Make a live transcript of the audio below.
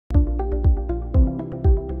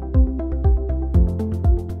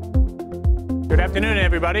afternoon,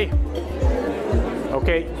 everybody.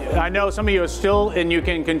 Okay, I know some of you are still, and you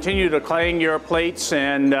can continue to clang your plates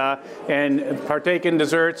and partake in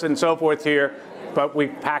desserts and so forth here, but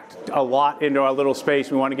we've packed a lot into our little space.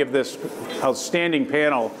 We want to give this outstanding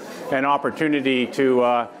panel an opportunity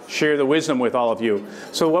to share the wisdom with all of you.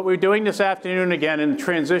 So what we're doing this afternoon, again, in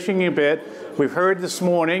transitioning a bit, we've heard this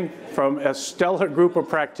morning from a stellar group of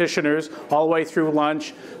practitioners all the way through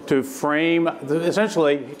lunch to frame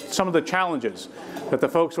essentially some of the challenges that the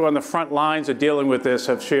folks who are on the front lines of dealing with this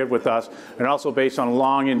have shared with us, and also based on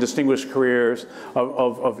long and distinguished careers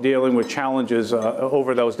of dealing with challenges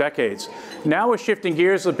over those decades. Now we're shifting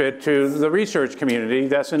gears a bit to the research community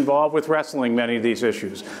that's involved with wrestling many of these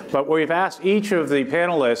issues. But we've asked each of the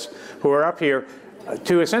panelists who are up here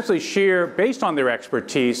to essentially share, based on their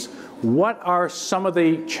expertise, what are some of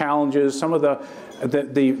the challenges, some of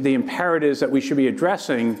the imperatives that we should be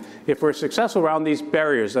addressing if we're successful around these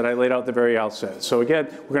barriers that I laid out at the very outset. So again,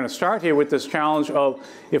 we're going to start here with this challenge of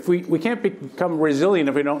if we can't become resilient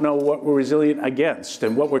if we don't know what we're resilient against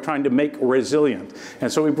and what we're trying to make resilient.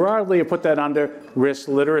 And so we broadly have put that under risk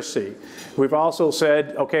literacy. We've also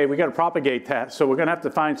said, okay, we got to propagate that, so we're going to have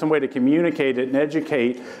to find some way to communicate it and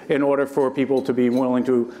educate in order for people to be willing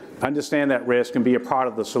to understand that risk and be a part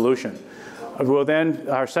of the solution. We'll then,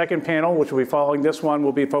 our second panel, which will be following this one,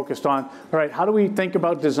 will be focused on, all right, how do we think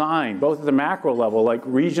about design, both at the macro level, like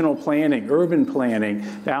regional planning, urban planning,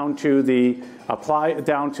 down to the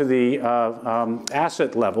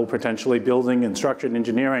asset level, potentially building and structured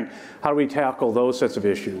engineering. How do we tackle those sets of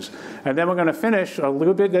issues? And then we're going to finish a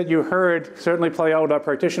little bit that you heard certainly play out our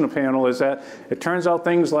practitioner panel is that it turns out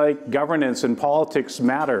things like governance and politics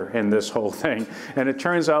matter in this whole thing. And it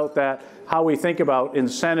turns out that how we think about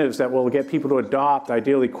incentives that will get people to adopt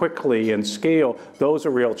ideally quickly and scale, those are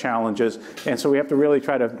real challenges. And so we have to really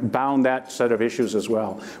try to bound that set of issues as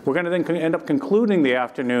well. We're going to then end up concluding the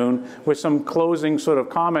afternoon with some closing sort of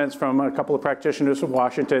comments from a couple of practitioners from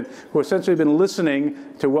Washington who essentially been listening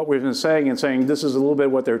to what we've been saying and saying this is a little bit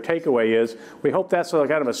what their takeaway is. We hope that's kind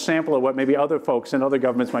of a sample of what maybe other folks and other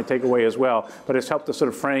governments might take away as well. But it's helped to sort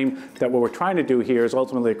of frame that what we're trying to do here is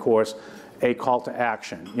ultimately, of course, a call to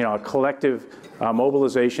action, a collective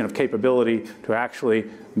mobilization of capability to actually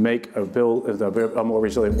make build a more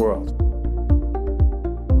resilient world.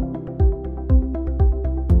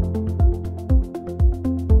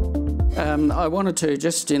 I wanted to,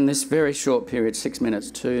 just in this very short period, 6 minutes,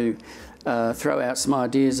 to throw out some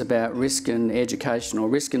ideas about risk and education, or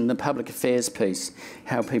risk in the public affairs piece,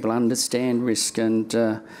 how people understand risk and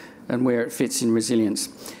where it fits in resilience.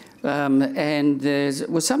 And there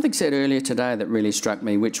was something said earlier today that really struck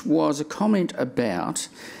me, which was a comment about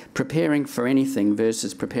preparing for anything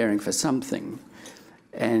versus preparing for something.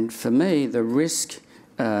 And for me, the risk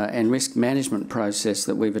and risk management process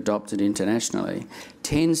that we've adopted internationally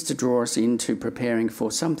tends to draw us into preparing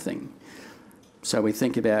for something. So we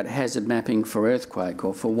think about hazard mapping for earthquake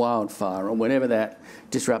or for wildfire or whatever that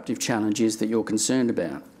disruptive challenge is that you're concerned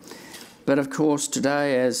about. But of course,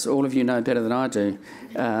 today, as all of you know better than I do,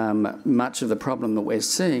 much of the problem that we're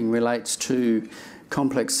seeing relates to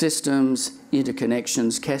complex systems,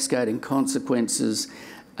 interconnections, cascading consequences,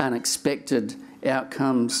 unexpected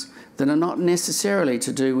outcomes that are not necessarily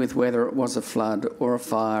to do with whether it was a flood or a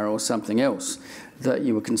fire or something else that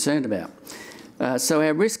you were concerned about. So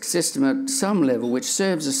our risk system at some level, which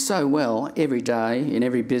serves us so well every day, in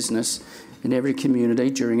every business, in every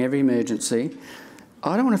community, during every emergency,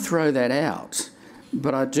 I don't want to throw that out,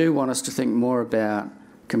 but I do want us to think more about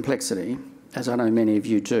complexity, as I know many of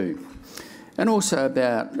you do, and also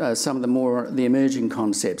about some of the emerging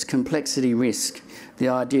concepts, complexity risk, the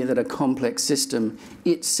idea that a complex system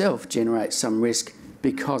itself generates some risk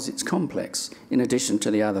because it's complex, in addition to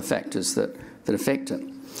the other factors that affect it.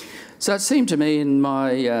 So it seemed to me in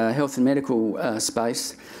my health and medical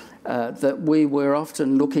space that we were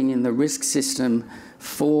often looking in the risk system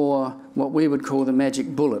for what we would call the magic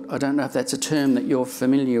bullet. I don't know if that's a term that you're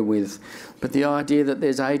familiar with, but the idea that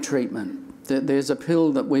there's a treatment, that there's a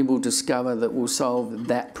pill that we will discover that will solve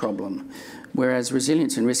that problem, whereas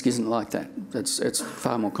resilience and risk isn't like that. It's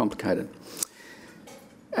far more complicated.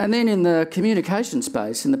 And then in the communication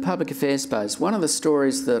space, in the public affairs space, one of the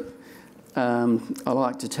stories that I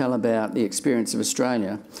like to tell about the experience of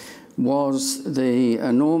Australia was the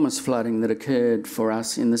enormous flooding that occurred for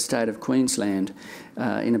us in the state of Queensland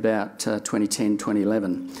in about 2010,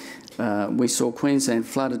 2011. We saw Queensland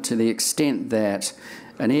flooded to the extent that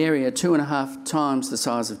an area 2.5 times the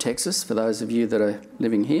size of Texas, for those of you that are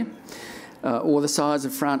living here, or the size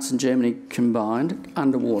of France and Germany combined,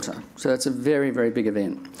 underwater. So that's a very, very big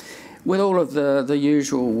event. with all of the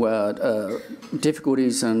usual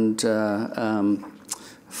difficulties and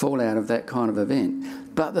fallout of that kind of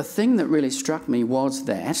event. But the thing that really struck me was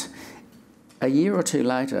that a year or two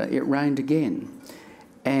later it rained again,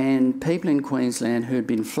 and people in Queensland who had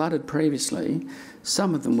been flooded previously,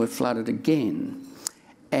 some of them were flooded again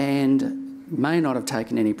and may not have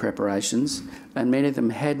taken any preparations, and many of them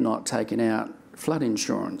had not taken out flood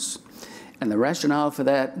insurance. And the rationale for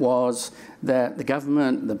that was that the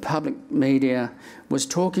government, the public media, was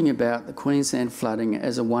talking about the Queensland flooding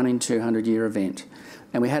as a 1 in 200 year event.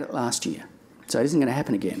 And we had it last year. So it isn't going to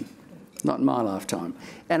happen again. Not in my lifetime.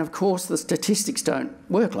 And of course, the statistics don't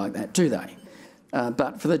work like that, do they?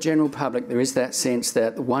 But for the general public, there is that sense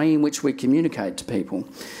that the way in which we communicate to people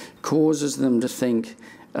causes them to think,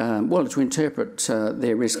 well, to interpret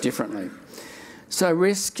their risk differently. So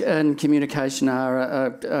risk and communication are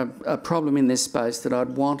a problem in this space that I'd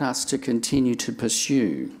want us to continue to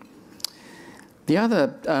pursue. The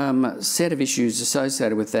other set of issues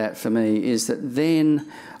associated with that for me is that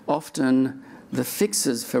then often the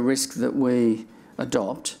fixes for risk that we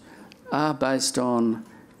adopt are based on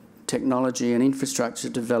technology and infrastructure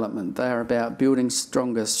development. They are about building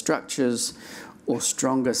stronger structures or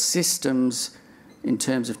stronger systems in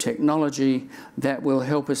terms of technology that will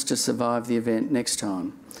help us to survive the event next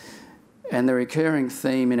time. And the recurring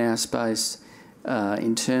theme in our space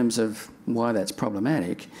in terms of why that's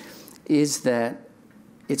problematic is that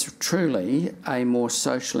it's truly a more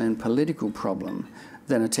social and political problem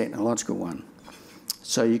than a technological one.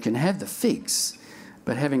 So you can have the fix,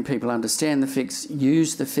 but having people understand the fix,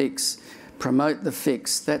 use the fix, promote the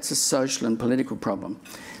fix, that's a social and political problem.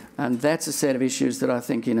 And that's a set of issues that I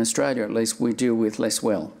think in Australia, at least, we deal with less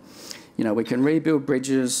well. You know, we can rebuild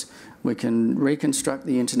bridges, we can reconstruct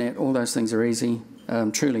the internet, all those things are easy,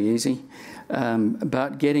 truly easy.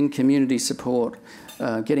 But getting community support,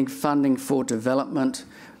 getting funding for development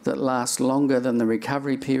that lasts longer than the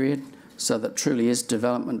recovery period, so that truly is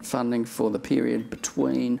development funding for the period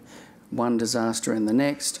between one disaster and the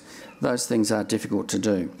next, those things are difficult to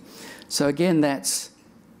do. So again, that's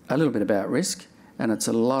a little bit about risk, and it's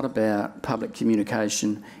a lot about public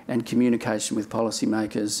communication and communication with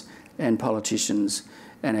policymakers and politicians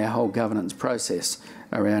and our whole governance process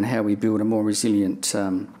around how we build a more resilient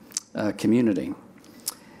community.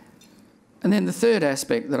 And then the third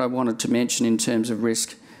aspect that I wanted to mention in terms of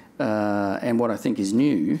risk and what I think is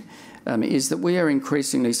new is that we are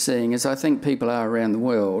increasingly seeing, as I think people are around the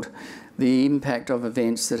world, the impact of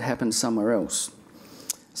events that happen somewhere else.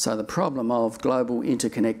 So the problem of global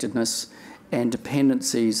interconnectedness and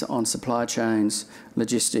dependencies on supply chains,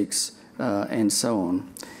 logistics, and so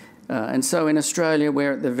on. And so in Australia,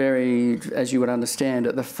 we're at the very, as you would understand,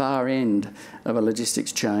 at the far end of a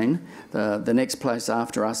logistics chain. The next place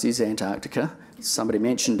after us is Antarctica. Somebody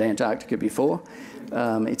mentioned Antarctica before.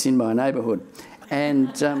 It's in my neighbourhood.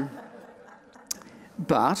 And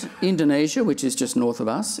but Indonesia, which is just north of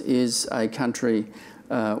us, is a country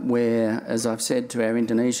where, as I've said to our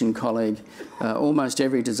Indonesian colleague, almost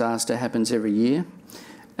every disaster happens every year.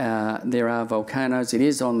 There are volcanoes. It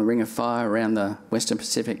is on the ring of fire around the Western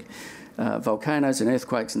Pacific. Volcanoes and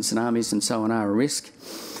earthquakes and tsunamis and so on are a risk.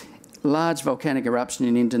 Large volcanic eruption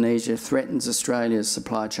in Indonesia threatens Australia's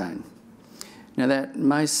supply chain. Now that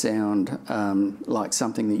may sound like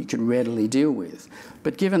something that you could readily deal with,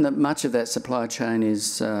 but given that much of that supply chain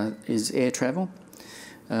is air travel,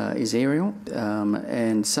 is aerial,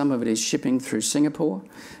 and some of it is shipping through Singapore.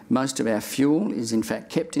 Most of our fuel is in fact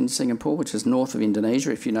kept in Singapore, which is north of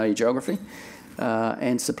Indonesia, if you know your geography,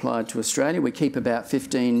 and supplied to Australia. We keep about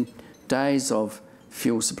 15 days of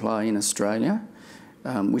fuel supply in Australia,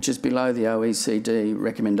 which is below the OECD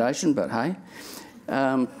recommendation, but hey.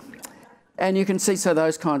 And you can see, so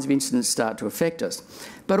those kinds of incidents start to affect us.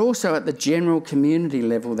 But also at the general community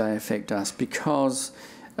level, they affect us because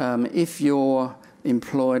if you're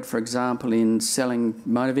employed, for example, in selling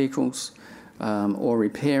motor vehicles or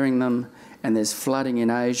repairing them, and there's flooding in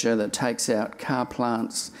Asia that takes out car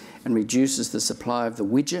plants and reduces the supply of the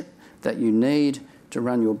widget that you need to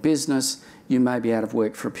run your business, you may be out of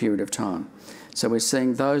work for a period of time. So we're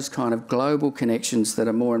seeing those kind of global connections that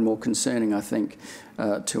are more and more concerning, I think,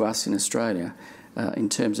 to us in Australia in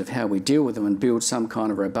terms of how we deal with them and build some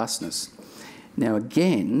kind of robustness. Now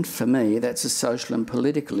again, for me, that's a social and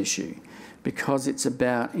political issue because it's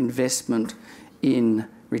about investment in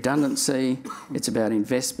redundancy, it's about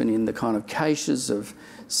investment in the kind of caches of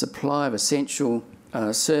supply of essential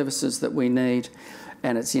services that we need,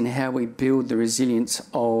 and it's in how we build the resilience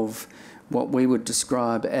of what we would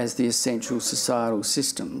describe as the essential societal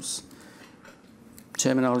systems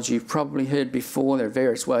terminology you've probably heard before. There are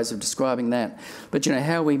various ways of describing that. But, you know,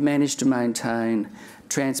 how we manage to maintain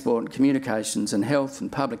transport and communications and health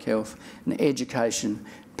and public health and education,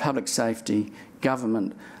 public safety,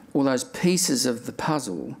 government, all those pieces of the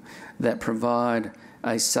puzzle that provide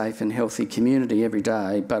a safe and healthy community every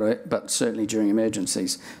day, but certainly during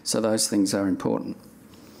emergencies. So those things are important.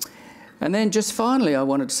 And then just finally, I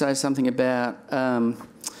wanted to say something about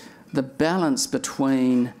the balance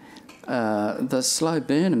between the slow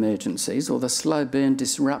burn emergencies, or the slow burn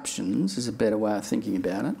disruptions is a better way of thinking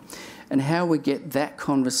about it, and how we get that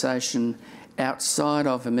conversation outside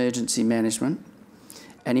of emergency management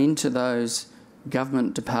and into those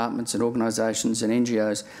government departments and organisations and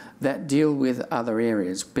NGOs that deal with other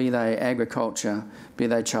areas, be they agriculture, be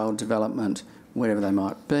they child development, whatever they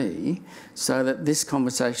might be, so that this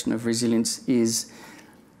conversation of resilience is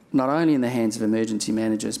not only in the hands of emergency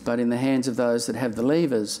managers, but in the hands of those that have the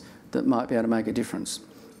levers that might be able to make a difference.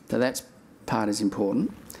 So that part is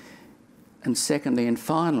important. And secondly and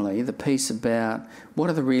finally, the piece about what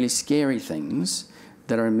are the really scary things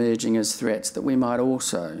that are emerging as threats that we might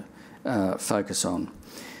also focus on.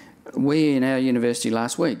 We in our university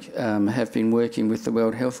last week have been working with the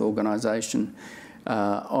World Health Organization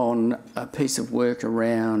on a piece of work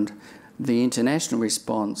around the international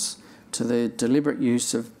response to the deliberate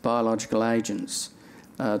use of biological agents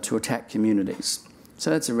to attack communities. So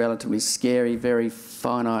that's a relatively scary, very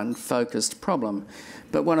finite and focused problem,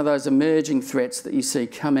 but one of those emerging threats that you see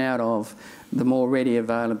come out of the more ready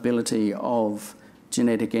availability of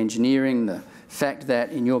genetic engineering, the fact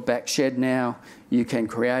that in your back shed now you can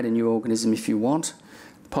create a new organism if you want,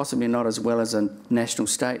 possibly not as well as a national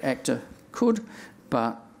state actor could,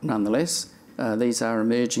 but nonetheless, these are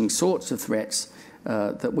emerging sorts of threats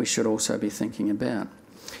that we should also be thinking about.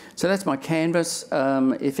 So that's my canvas.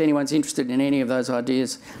 If anyone's interested in any of those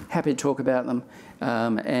ideas, happy to talk about them,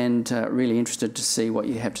 and really interested to see what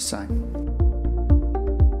you have to say.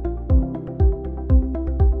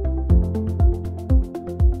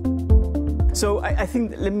 So I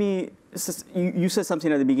think, you said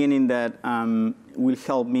something at the beginning that will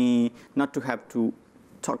help me not to have to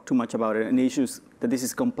talk too much about it, and the issues that this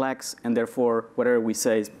is complex, and therefore whatever we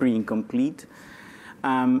say is pretty incomplete.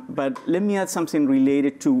 But let me add something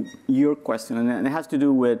related to your question, and it has to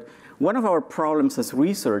do with one of our problems as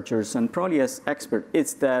researchers and probably as experts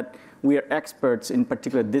is that we are experts in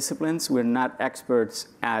particular disciplines. We're not experts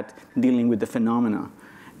at dealing with the phenomena.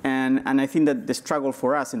 And I think that the struggle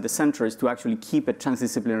for us in the center is to actually keep it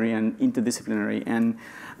transdisciplinary and interdisciplinary. And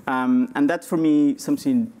that's for me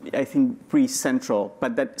something I think pretty central,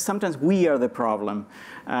 but that sometimes we are the problem.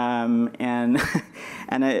 And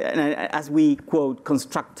as we, quote,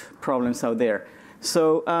 construct problems out there.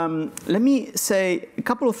 So let me say a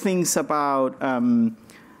couple of things about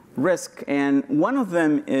risk. And one of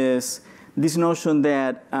them is this notion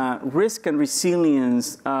that risk and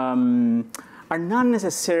resilience are not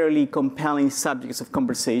necessarily compelling subjects of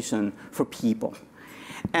conversation for people.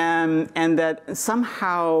 And that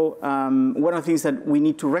somehow one of the things that we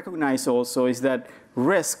need to recognize also is that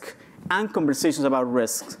risk and conversations about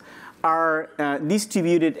risks are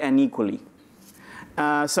distributed unequally.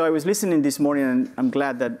 So I was listening this morning, and I'm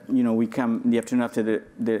glad that we come in the afternoon after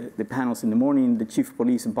the panels in the morning. The chief of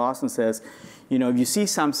police in Boston says, if you see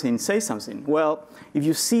something, say something. Well, if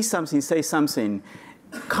you see something, say something.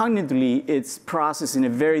 Cognitively, it's processed in a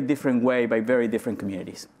very different way by very different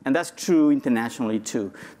communities. And that's true internationally,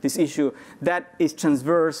 too. This issue that is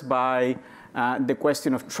transversed by the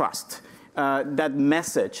question of trust. That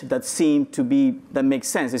message that seemed to be, that makes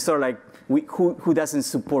sense. It's sort of like, who doesn't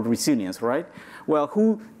support resilience, right? Well,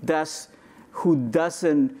 who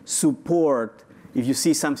doesn't support, if you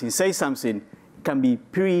see something, say something, can be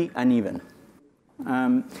pretty uneven.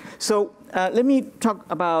 So let me talk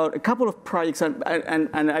about a couple of projects,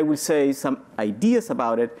 and I will say some ideas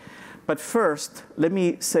about it. But first, let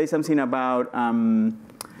me say something about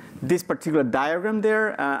this particular diagram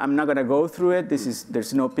there. I'm not going to go through it.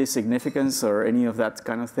 There's no peace significance or any of that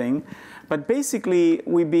kind of thing. But basically,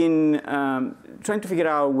 we've been trying to figure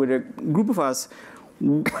out with a group of us,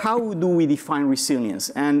 how do we define resilience?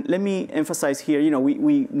 And let me emphasize here,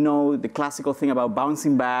 we know the classical thing about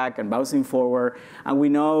bouncing back and bouncing forward, and we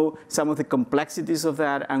know some of the complexities of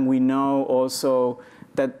that, and we know also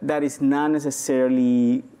that that is not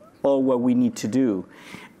necessarily all what we need to do.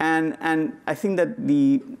 And I think that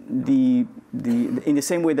in the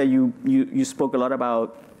same way that you spoke a lot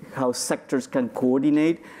about how sectors can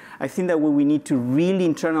coordinate, I think that what we need to really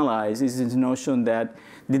internalize is this notion that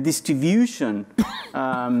the distribution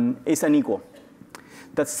is unequal.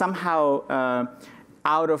 That somehow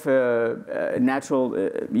out of a natural,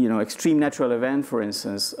 extreme natural event, for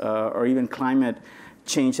instance, or even climate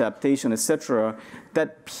change adaptation, etc.,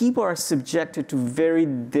 that people are subjected to very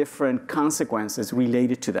different consequences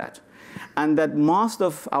related to that. And that most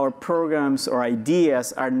of our programs or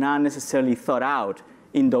ideas are not necessarily thought out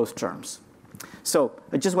in those terms. So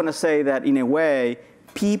I just want to say that in a way,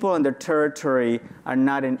 people and their territory are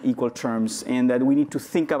not in equal terms, and that we need to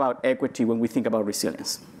think about equity when we think about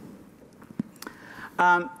resilience.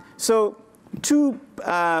 So two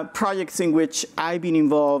projects in which I've been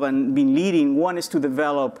involved and been leading. One is to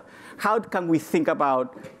develop how can we think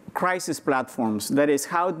about crisis platforms. That is,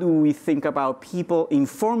 how do we think about people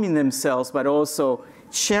informing themselves but also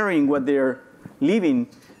sharing what they're living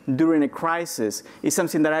during a crisis is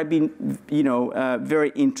something that I've been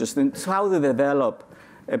very interested in. So how to develop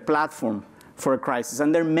a platform for a crisis.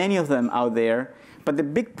 And there are many of them out there. But the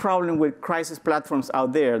big problem with crisis platforms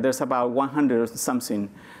out there, there's about 100 or something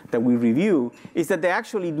that we review, is that they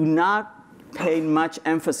actually do not pay much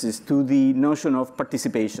emphasis to the notion of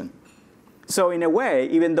participation. So in a way,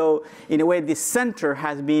 even though in a way the center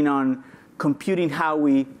has been on computing how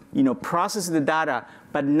we process the data,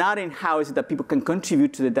 but not in how is it that people can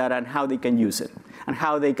contribute to the data and how they can use it, and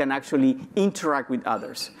how they can actually interact with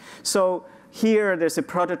others. So here there's a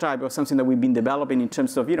prototype of something that we've been developing in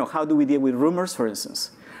terms of how do we deal with rumors, for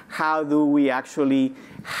instance. How do we actually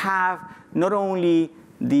have not only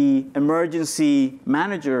the emergency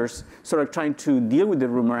managers sort of trying to deal with the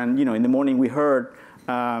rumor, and in the morning we heard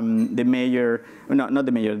the mayor, not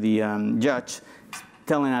the mayor, the judge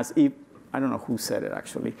telling us, I don't know who said it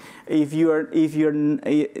actually,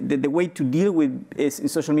 the way to deal with is in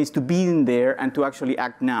social media is to be in there and to actually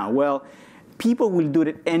act now. Well, people will do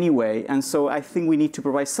it anyway, and so I think we need to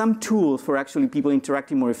provide some tools for actually people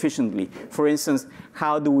interacting more efficiently. For instance,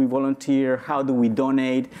 how do we volunteer? How do we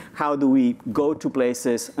donate? How do we go to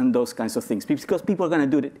places? And those kinds of things, because people are going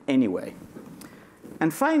to do it anyway.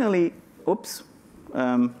 And finally, oops,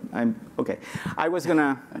 okay. I was going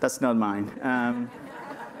to, that's not mine.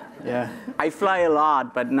 Yeah, I fly a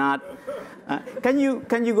lot, but not. Can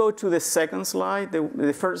you go to the second slide?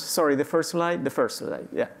 The first slide.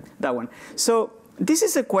 Yeah, that one. So this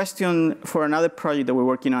is a question for another project that we're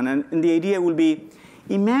working on, and the idea will be: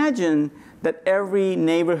 imagine that every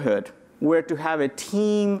neighborhood were to have a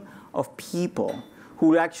team of people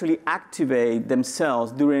who actually activate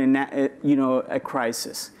themselves during a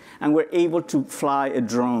crisis, and were able to fly a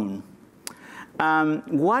drone.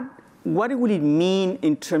 What would it mean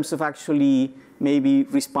in terms of actually maybe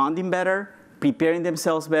responding better, preparing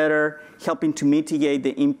themselves better, helping to mitigate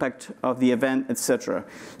the impact of the event, etc.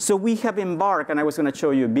 So we have embarked, and I was going to show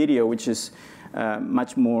you a video which is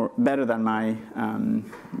much more better than my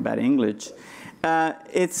bad English.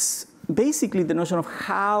 It's basically the notion of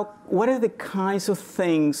what are the kinds of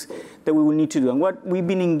things that we will need to do. And what we've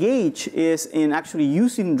been engaged is in actually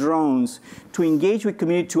using drones to engage with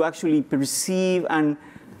community to actually perceive and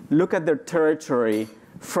look at their territory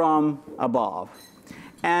from above.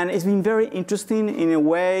 And it's been very interesting in a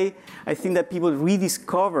way. I think that people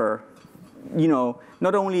rediscover,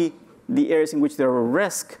 not only the areas in which there are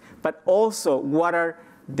risk, but also what are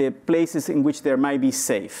the places in which there might be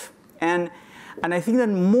safe. And I think that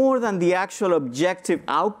more than the actual objective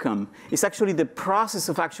outcome is actually the process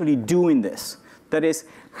of actually doing this. That is,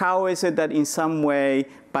 how is it that in some way,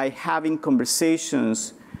 by having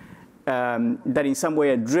conversations that in some way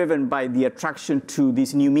are driven by the attraction to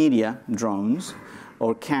these new media, drones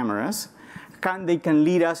or cameras, they can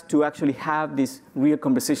lead us to actually have this real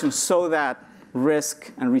conversation so that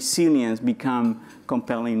risk and resilience become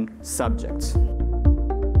compelling subjects.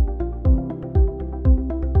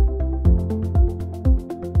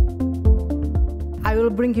 I will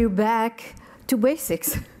bring you back to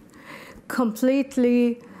basics.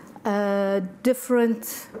 Completely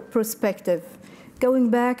different perspective.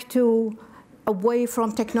 Going back to away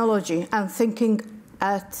from technology and thinking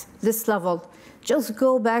at this level. Just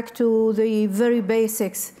go back to the very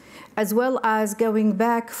basics, as well as going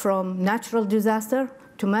back from natural disaster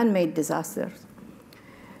to man-made disasters.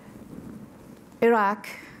 Iraq,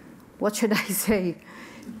 what should I say?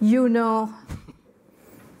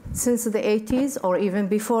 Since the 80s or even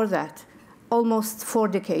before that, almost 4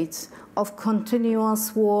 decades of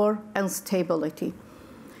continuous war and instability.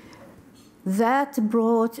 That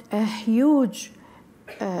brought a huge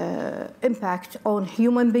impact on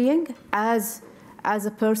human being as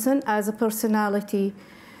a person, as a personality,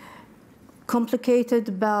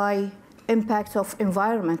 complicated by impact of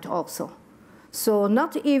environment also. So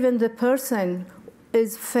not even the person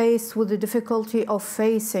is faced with the difficulty of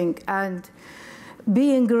facing and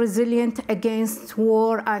being resilient against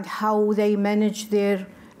war and how they manage their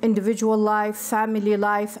individual life, family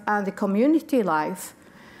life, and the community life.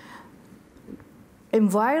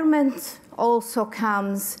 Environment also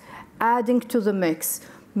comes adding to the mix.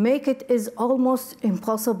 Make it is almost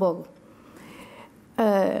impossible.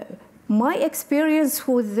 My experience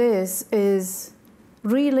with this is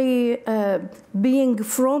really being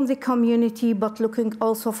from the community, but looking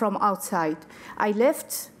also from outside. I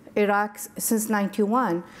left Iraq since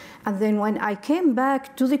 '91, and then when I came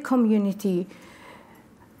back to the community,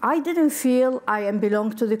 I didn't feel I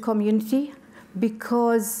belong to the community,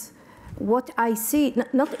 because what I see,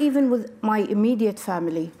 not even with my immediate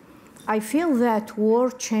family, I feel that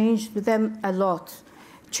war changed them a lot,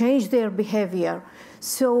 changed their behavior.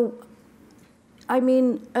 So, I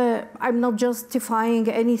mean, I'm not justifying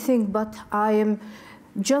anything, but I am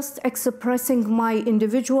just expressing my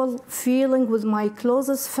individual feeling with my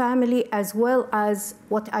closest family, as well as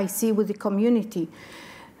what I see with the community.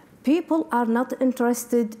 People are not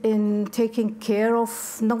interested in taking care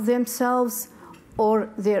of not themselves or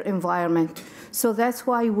their environment. So that's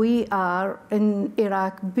why we are in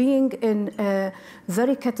Iraq being in a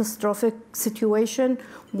very catastrophic situation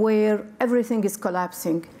where everything is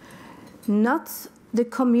collapsing. Not the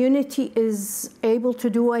community is able to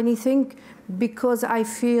do anything, because I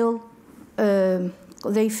feel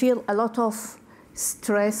they feel a lot of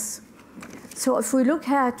stress. So if we look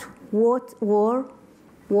at war,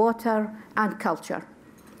 water, and culture,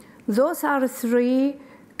 those are three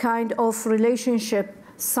kind of relationship,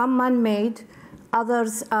 some man-made,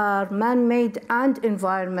 others are man-made and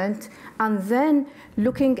environment, and then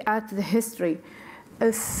looking at the history.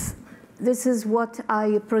 If this is what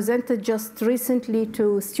I presented just recently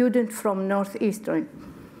to a student from Northeastern.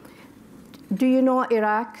 Do you know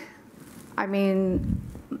Iraq? I mean,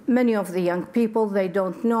 many of the young people, they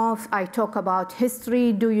don't know. If I talk about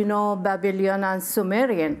history, do you know Babylonian and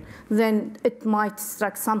Sumerian? Then it might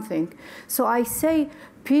strike something. So I say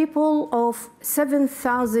people of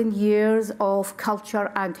 7,000 years of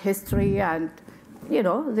culture and history, and you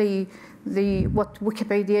know, what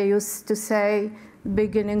Wikipedia used to say,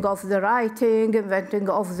 beginning of the writing, inventing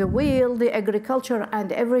of the wheel, the agriculture,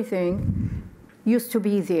 and everything used to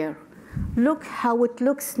be there. Look how it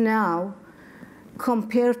looks now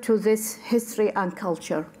compared to this history and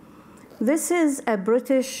culture. This is a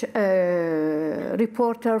British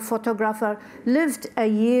reporter, photographer, lived a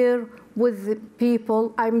year with the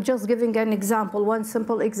people. I'm just giving an example, one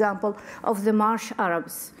simple example of the marsh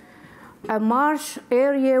Arabs. A marsh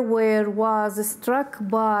area where was struck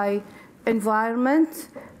by environment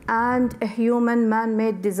and a human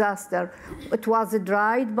man-made disaster. It was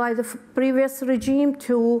dried by the previous regime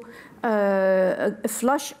to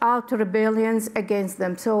flush out rebellions against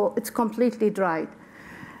them. So it's completely dried.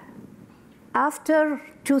 After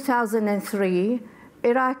 2003,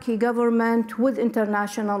 Iraqi government with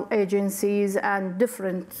international agencies and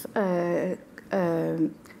different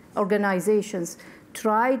organizations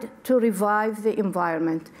tried to revive the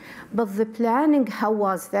environment. But the planning, how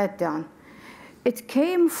was that done? It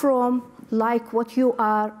came from like what you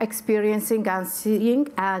are experiencing and seeing,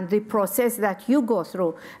 and the process that you go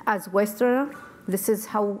through as Westerner. This is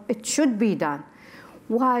how it should be done.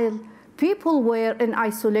 While people were in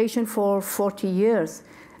isolation for 40 years,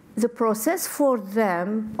 the process for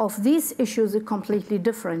them of these issues is completely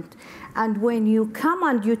different. And when you come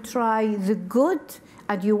and you try the good,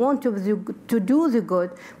 and you want to do the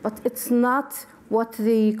good, but it's not what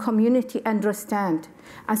the community understand.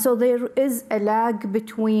 And so there is a lag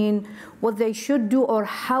between what they should do or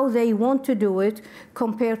how they want to do it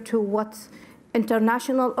compared to what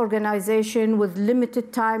international organization with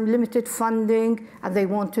limited time, limited funding, and they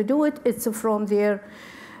want to do it. It's from their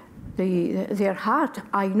heart.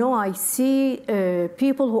 I know I see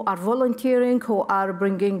people who are volunteering, who are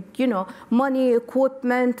bringing, money,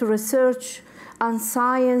 equipment, research, and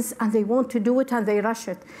science, and they want to do it and they rush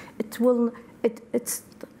it. It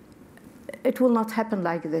will not happen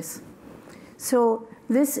like this. So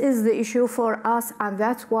this is the issue for us, and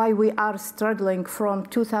that's why we are struggling from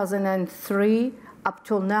 2003 up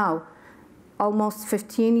till now. Almost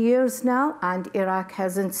 15 years now, and Iraq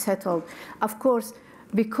hasn't settled. Of course,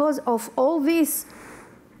 because of all these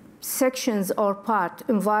sections or part,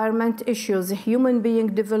 environment issues, human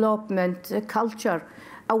being development, culture,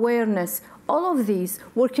 awareness, all of these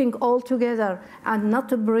working all together and not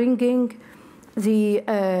bringing the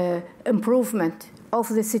improvement of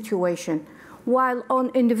the situation. While on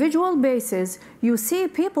individual basis, you see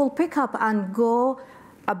people pick up and go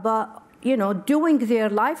you know, doing their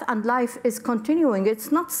life, and life is continuing.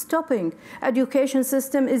 It's not stopping. Education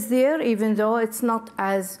system is there, even though it's not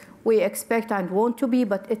as we expect and want to be,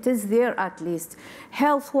 but it is there at least.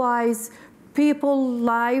 Health-wise, people's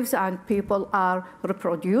lives and people are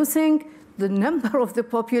reproducing. The number of the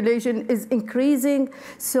population is increasing.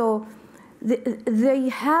 So they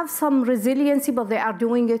have some resiliency, but they are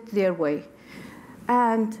doing it their way.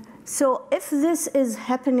 And so if this is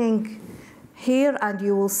happening here, and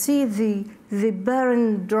you will see the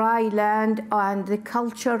barren, dry land, and the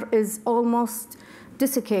culture is almost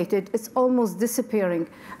desiccated, it's almost disappearing.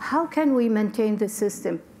 How can we maintain the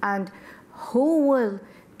system? And who will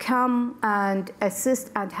come and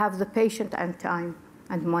assist and have the patient and time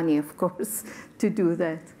and money, of course, to do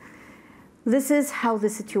that? This is how the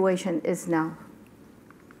situation is now.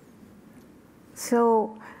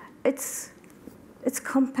 So it's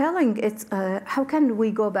compelling. It's, how can we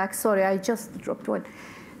go back? Sorry, I just dropped one.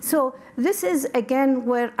 So this is, again,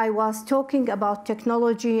 where I was talking about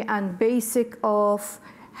technology and basic of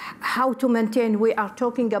how to maintain. We are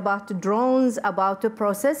talking about drones, about the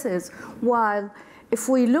processes, while if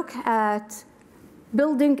we look at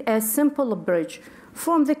building a simple bridge,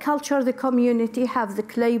 from the culture, the community have the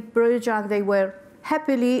clay bridge, and they were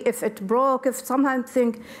happily, if it broke, if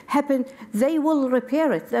something happened, they will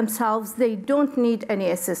repair it themselves. They don't need any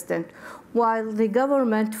assistance. While the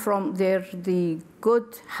government, from the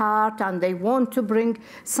good heart, and they want to bring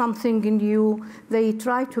something new, they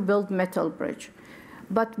try to build metal bridge.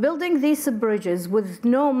 But building these bridges with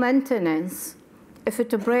no maintenance, if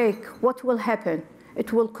it breaks, what will happen?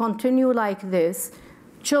 It will continue like this.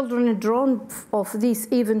 Children drawn off these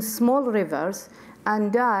even small rivers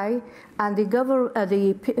and die, and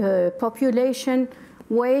the population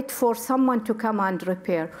wait for someone to come and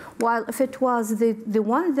repair. While if it was the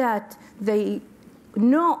one that they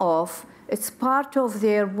know of, it's part of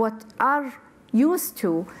their what are used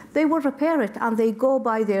to, they will repair it, and they go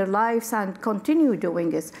by their lives and continue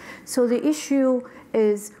doing this. So the issue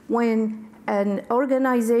is when an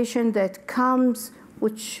organization that comes,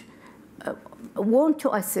 which want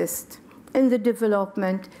to assist in the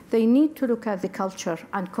development, they need to look at the culture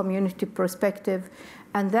and community perspective,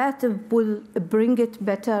 and that will bring it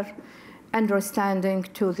better understanding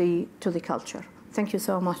to the culture. Thank you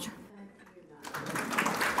so much.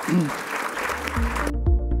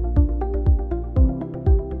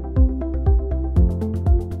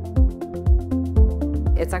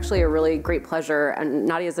 It's actually a really great pleasure, and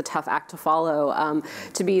Nadia is a tough act to follow,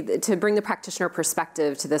 to bring the practitioner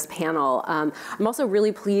perspective to this panel. I'm also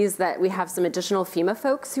really pleased that we have some additional FEMA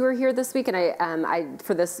folks who are here this week, and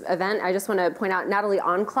for this event, I just want to point out Natalie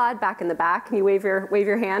Onclad back in the back. Can you wave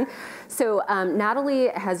your hand? So Natalie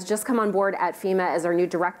has just come on board at FEMA as our new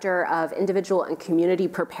Director of Individual and Community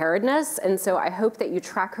Preparedness, and so I hope that you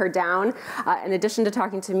track her down, in addition to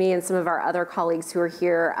talking to me and some of our other colleagues who are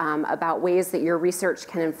here about ways that your research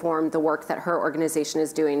can inform the work that her organization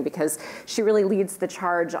is doing, because she really leads the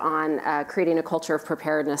charge on creating a culture of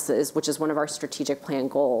preparedness, which is one of our strategic plan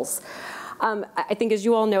goals. I think, as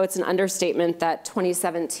you all know, it's an understatement that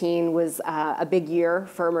 2017 was a big year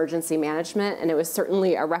for emergency management, and it was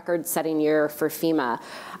certainly a record-setting year for FEMA.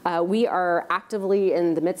 We are actively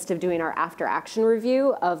in the midst of doing our after-action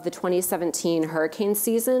review of the 2017 hurricane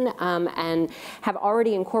season, and have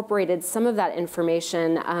already incorporated some of that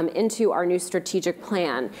information into our new strategic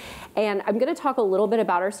plan. And I'm going to talk a little bit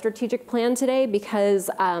about our strategic plan today, because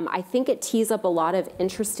I think it tees up a lot of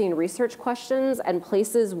interesting research questions and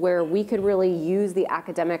places where we could really use the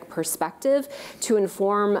academic perspective to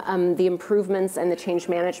inform the improvements and the change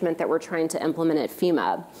management that we're trying to implement at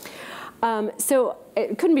FEMA. So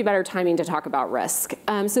it couldn't be better timing to talk about risk.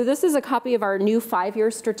 So this is a copy of our new 5-year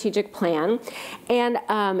strategic plan, and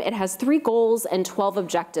it has 3 goals and 12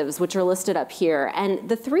 objectives, which are listed up here. And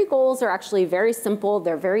the 3 goals are actually very simple.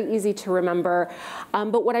 They're very easy to remember.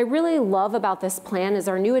 But what I really love about this plan is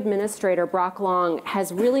our new administrator, Brock Long,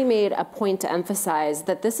 has really made a point to emphasize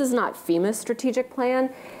that this is not FEMA's strategic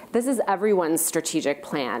plan. This is everyone's strategic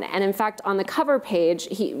plan. And in fact, on the cover page,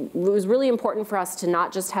 it was really important for us to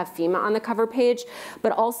not just have FEMA on the cover page,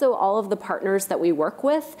 but also all of the partners that we work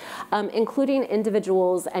with, including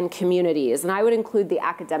individuals and communities. And I would include the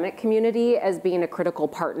academic community as being a critical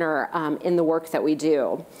partner in the work that we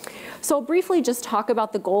do. So I'll briefly just talk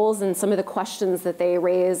about the goals and some of the questions that they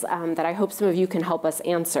raise that I hope some of you can help us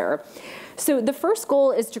answer. So the first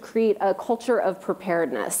goal is to create a culture of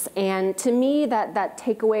preparedness. And to me, that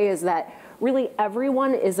takeaway is that really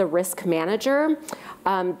everyone is a risk manager.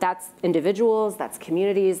 That's individuals, that's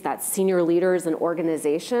communities, that's senior leaders and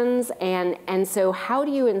organizations. And so how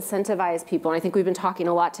do you incentivize people? And I think we've been talking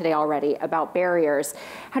a lot today already about barriers.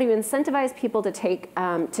 How do you incentivize people to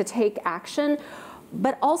take action,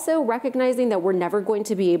 but also recognizing that we're never going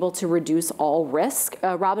to be able to reduce all risk?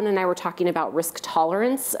 Robin and I were talking about risk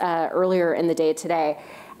tolerance earlier in the day today.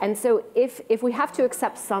 And so if we have to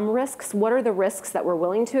accept some risks, what are the risks that we're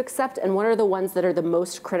willing to accept, and what are the ones that are the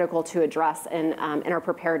most critical to address in our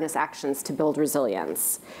preparedness actions to build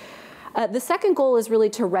resilience? The second goal is really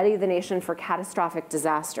to ready the nation for catastrophic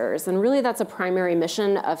disasters. And really that's a primary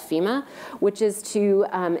mission of FEMA, which is to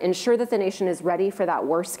ensure that the nation is ready for that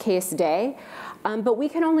worst case day. But we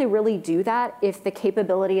can only really do that if the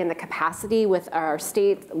capability and the capacity with our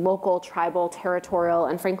state, local, tribal, territorial,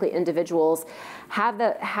 and frankly individuals have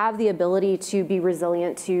the ability to be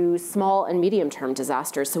resilient to small and medium-term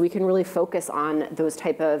disasters, so we can really focus on those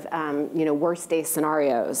type of worst-day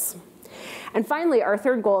scenarios. And finally, our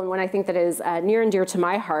third goal, and one I think that is near and dear to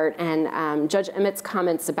my heart, and Judge Emmett's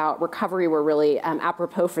comments about recovery were really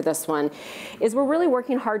apropos for this one, is we're really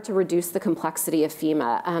working hard to reduce the complexity of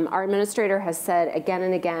FEMA. Our administrator has said again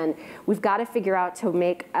and again, we've got to figure out to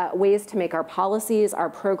make ways to make our policies, our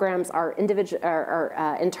programs, our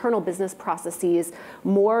internal business processes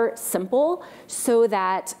more simple, so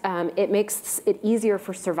that it makes it easier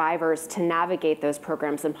for survivors to navigate those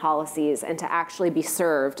programs and policies and to actually be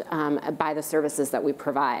served by the services that we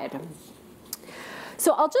provide.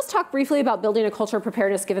 So I'll just talk briefly about building a culture of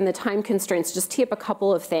preparedness given the time constraints, just tee up a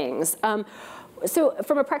couple of things. So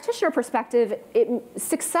from a practitioner perspective,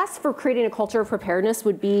 success for creating a culture of preparedness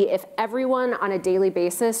would be if everyone on a daily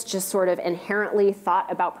basis just sort of inherently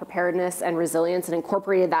thought about preparedness and resilience and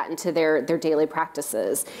incorporated that into their daily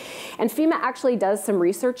practices. And FEMA actually does some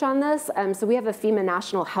research on this. So we have a FEMA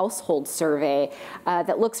National Household Survey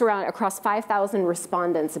that looks around across 5,000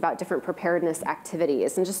 respondents about different preparedness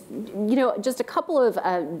activities. And just a couple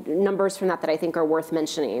of numbers from that I think are worth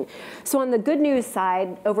mentioning. So on the good news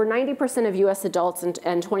side, over 90% of U.S. adults in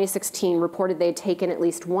 2016 reported they'd taken at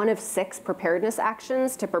least one of 6 preparedness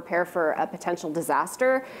actions to prepare for a potential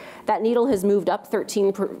disaster. That needle has moved up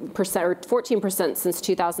 13% or 14% since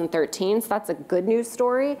 2013, so that's a good news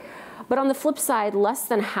story. But on the flip side, less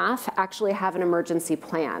than half actually have an emergency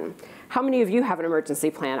plan. How many of you have an emergency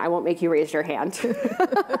plan? I won't make you raise your hand.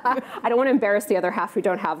 I don't want to embarrass the other half who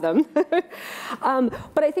don't have them.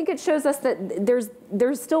 But I think it shows us that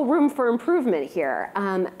there's still room for improvement here.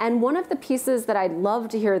 And one of the pieces that I'd love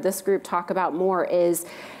to hear this group talk about more is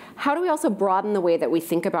how do we also broaden the way that we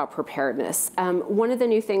think about preparedness? One of the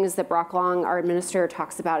new things that Brock Long, our administrator,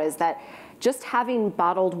 talks about is that just having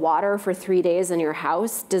bottled water for 3 days in your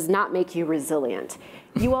house does not make you resilient.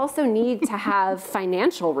 You also need to have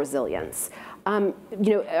financial resilience. Our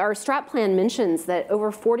strat plan mentions that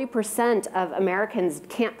over 40% of Americans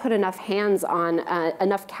can't put enough hands on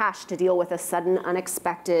enough cash to deal with a sudden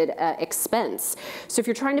unexpected expense. So if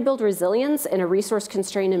you're trying to build resilience in a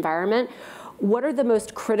resource-constrained environment, what are the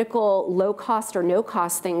most critical low-cost or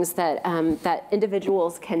no-cost things that that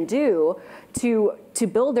individuals can do to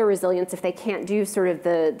build their resilience if they can't do sort of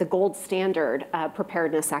the gold standard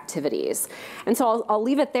preparedness activities? And so I'll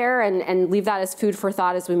leave it there and leave that as food for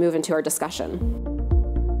thought as we move into our discussion.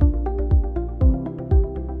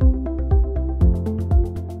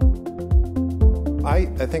 I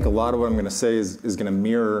think a lot of what I'm going to say is going to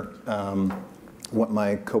mirror what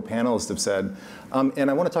my co-panelists have said.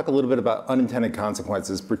 And I want to talk a little bit about unintended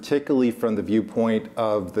consequences, particularly from the viewpoint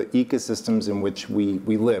of the ecosystems in which we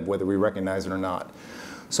live, whether we recognize it or not.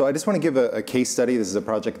 So I just want to give a case study. This is a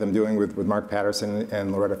project that I'm doing with Mark Patterson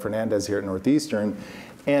and Loretta Fernandez here at Northeastern.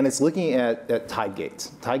 And it's looking at tide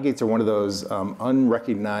gates. Tide gates are one of those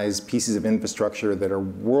unrecognized pieces of infrastructure that are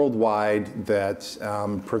worldwide that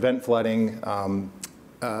prevent flooding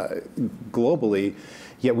globally,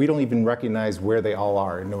 yet we don't even recognize where they all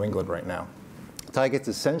are in New England right now. Tide gates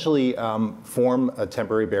essentially form a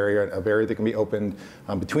temporary barrier, a barrier that can be opened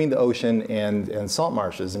between the ocean and salt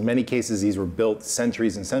marshes. In many cases, these were built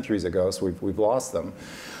centuries and centuries ago, so we've lost them.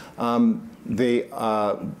 The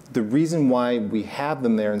reason why we have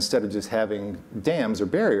them there instead of just having dams or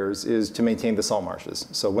barriers is to maintain the salt marshes.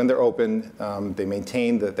 So when they're open, they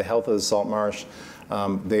maintain the health of the salt marsh.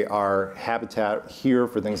 They are habitat here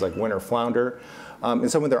for things like winter flounder.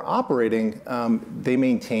 And so when they're operating, they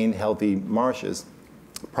maintain healthy marshes.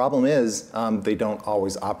 Problem is, they don't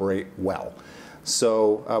always operate well.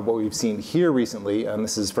 So what we've seen here recently, and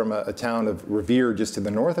this is from a town of Revere just to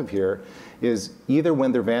the north of here, is either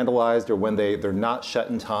when they're vandalized or when they're not shut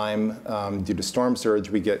in time due to storm surge,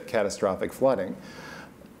 we get catastrophic flooding.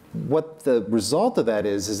 what the result of that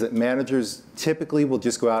is that managers typically will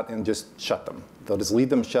just go out and just shut them. They'll just leave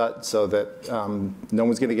them shut so that no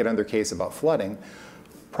one's going to get on their case about flooding.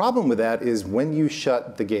 Problem with that is when you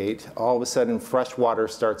shut the gate, all of a sudden fresh water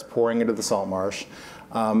starts pouring into the salt marsh,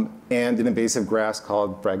 and an invasive grass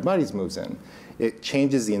called Phragmites moves in. It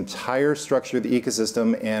changes the entire structure of the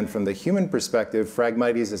ecosystem, and from the human perspective,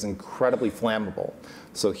 Phragmites is incredibly flammable.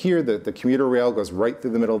 So here, the commuter rail goes right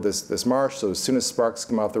through the middle of this marsh, so as soon as sparks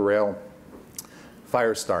come off the rail,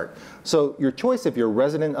 fires start. So your choice, if you're a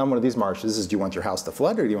resident on one of these marshes, is do you want your house to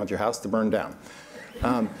flood or do you want your house to burn down?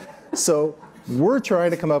 So we're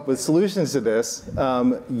trying to come up with solutions to this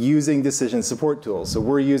using decision support tools. So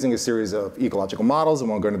we're using a series of ecological models. I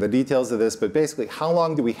won't go into the details of this, but basically, how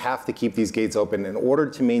long do we have to keep these gates open in order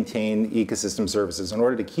to maintain ecosystem services, in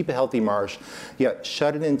order to keep a healthy marsh, yet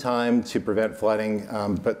shut it in time to prevent flooding,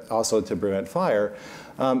 but also to prevent fire?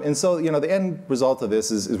 And so, the end result of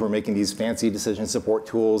this is we're making these fancy decision support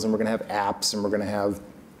tools, and we're going to have apps, and we're going to have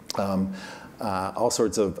all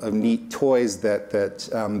sorts of neat toys that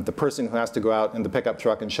the person who has to go out in the pickup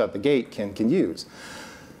truck and shut the gate can use.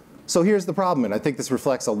 So here's the problem, and I think this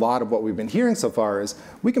reflects a lot of what we've been hearing so far, is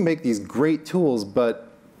we can make these great tools,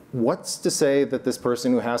 but what's to say that this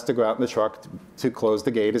person who has to go out in the truck to close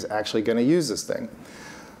the gate is actually going to use this thing?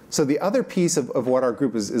 So the other piece of what our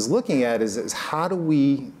group is looking at is how do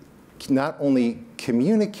we not only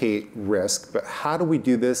communicate risk, but how do we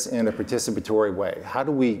do this in a participatory way? How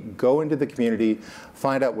do we go into the community,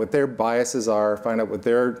 find out what their biases are, find out what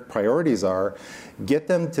their priorities are, get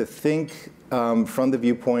them to think from the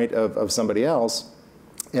viewpoint of somebody else,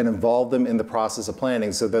 and involve them in the process of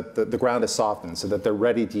planning so that the ground is softened, so that they're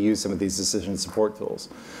ready to use some of these decision support tools.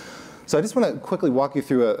 So I just want to quickly walk you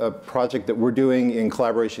through a project that we're doing in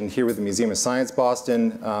collaboration here with the Museum of Science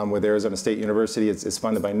Boston with Arizona State University. It's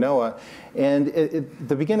funded by NOAA. And at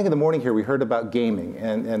the beginning of the morning here, we heard about gaming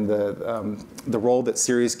and the role that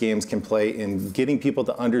serious games can play in getting people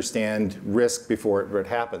to understand risk before it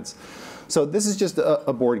happens. So this is just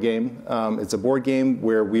a board game. It's a board game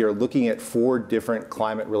where we are looking at 4 different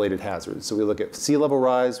climate-related hazards. So we look at sea level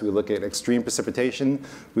rise, we look at extreme precipitation,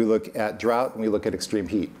 we look at drought, and we look at extreme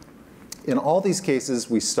heat. In all these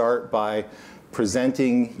cases, we start by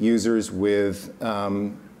presenting users with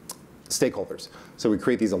stakeholders. So we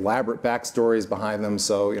create these elaborate backstories behind them.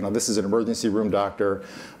 So this is an emergency room doctor.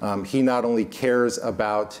 He not only cares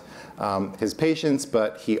about his patients,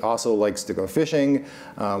 but he also likes to go fishing.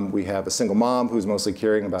 We have a single mom who's mostly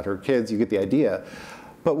caring about her kids. You get the idea.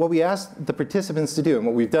 But what we asked the participants to do, and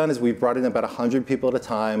what we've done is we've brought in about 100 people at a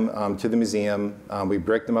time to the museum. We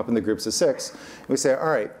break them up into groups of 6. And we say,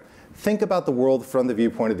 all right, think about the world from the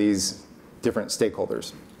viewpoint of these different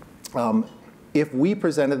stakeholders. If we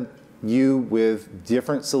presented you with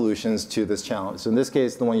different solutions to this challenge, so in this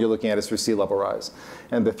case, the one you're looking at is for sea level rise.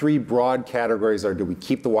 And the 3 broad categories are, do we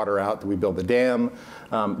keep the water out? Do we build a dam?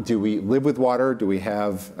 Do we live with water? Do we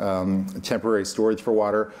have temporary storage for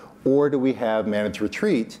water? Or do we have managed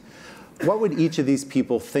retreat? What would each of these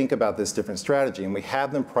people think about this different strategy? And we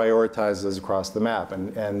have them prioritize those across the map.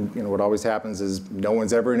 And what always happens is no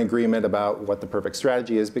one's ever in agreement about what the perfect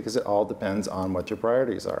strategy is because it all depends on what your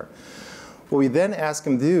priorities are. What we then ask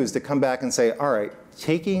them to do is to come back and say, all right,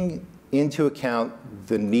 taking into account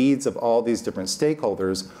the needs of all these different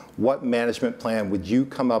stakeholders, what management plan would you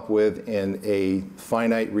come up with in a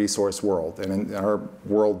finite resource world? And in our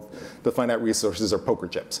world, the finite resources are poker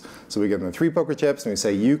chips. So we give them 3 poker chips, and we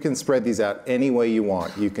say, you can spread these out any way you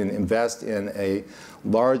want. You can invest in a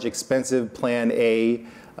large, expensive plan A,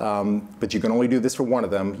 but you can only do this for one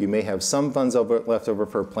of them. You may have some funds left over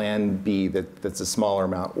for plan B that's a smaller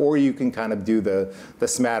amount. Or you can kind of do the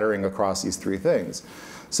smattering across these 3 things.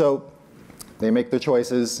 So they make their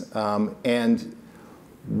choices, and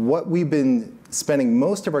what we've been spending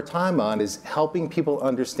most of our time on is helping people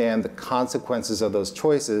understand the consequences of those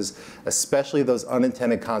choices, especially those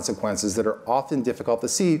unintended consequences that are often difficult to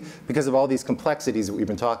see because of all these complexities that we've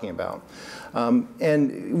been talking about.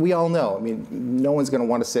 And we all know, no one's going to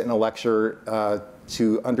want to sit in a lecture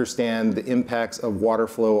to understand the impacts of water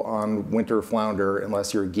flow on winter flounder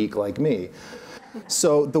unless you're a geek like me.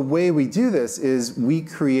 So the way we do this is we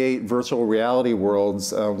create virtual reality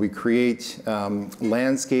worlds. We create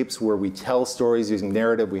landscapes where we tell stories using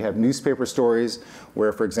narrative. We have newspaper stories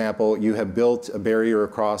where, for example, you have built a barrier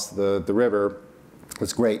across the river,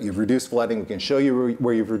 It's great. You've reduced flooding. We can show you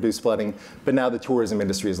where you've reduced flooding. But now the tourism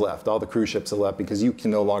industry is left. All the cruise ships are left because you can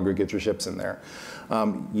no longer get your ships in there.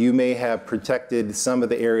 You may have protected some of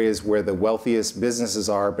the areas where the wealthiest businesses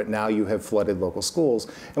are, but now you have flooded local schools.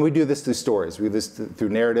 And we do this through stories. We do this through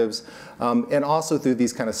narratives, and also through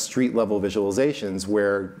these kind of street-level visualizations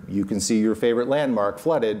where you can see your favorite landmark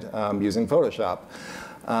flooded using Photoshop.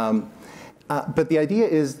 But the idea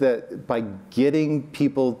is that by getting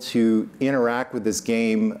people to interact with this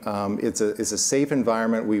game, it's a safe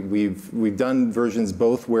environment. We've done versions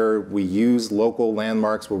both where we use local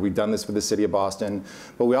landmarks, where we've done this for the city of Boston,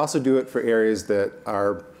 but we also do it for areas that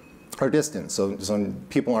are distant, so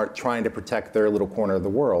people aren't trying to protect their little corner of the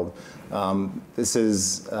world. This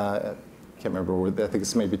is, I can't remember where, I think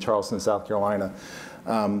it's maybe Charleston, South Carolina.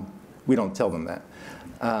 We don't tell them that.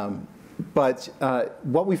 But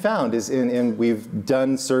what we found is, and we've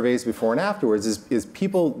done surveys before and afterwards, is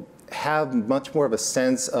people have much more of a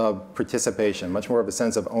sense of participation, much more of a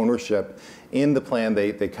sense of ownership in the plan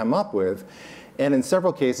they come up with. And in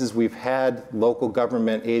several cases, we've had local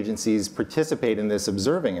government agencies participate in this,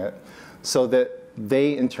 observing it, so that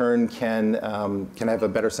they in turn can have a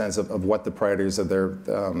better sense of what the priorities of their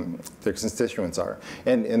constituents are.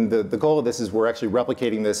 And the goal of this is we're actually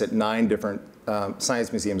replicating this at 9 different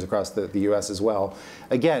science museums across the US as well.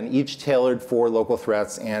 Again, each tailored for local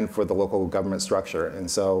threats and for the local government structure. And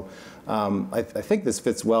so I think this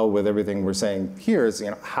fits well with everything we're saying here is,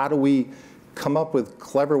 how do we come up with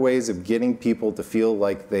clever ways of getting people to feel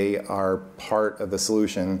like they are part of the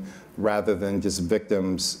solution rather than just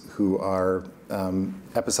victims who are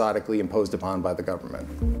episodically imposed upon by the government.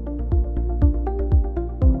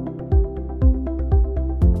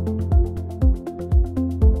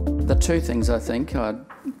 The 2 things I think,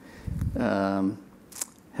 having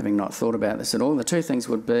not thought about this at all, the 2 things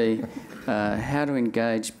would be how to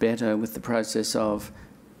engage better with the process of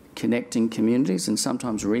connecting communities and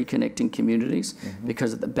sometimes reconnecting communities,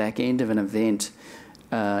 because at the back end of an event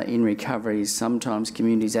in recovery, sometimes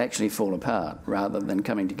communities actually fall apart rather than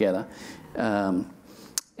coming together.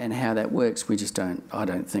 And how that works, I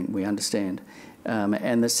don't think we understand.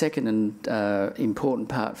 And the second and important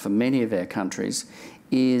part for many of our countries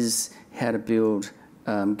is how to build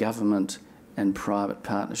government and private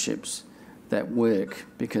partnerships that work,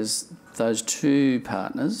 because those 2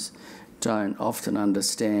 partners don't often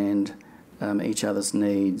understand each other's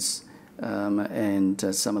needs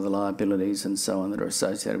and some of the liabilities and so on that are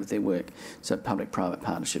associated with their work. So public-private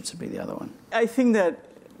partnerships would be the other one. I think that,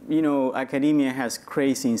 academia has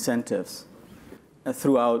crazy incentives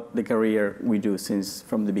throughout the career we do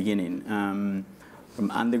from the beginning,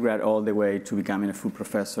 from undergrad all the way to becoming a full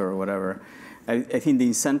professor or whatever. I think the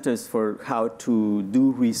incentives for how to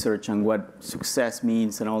do research and what success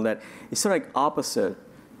means and all that is sort of like opposite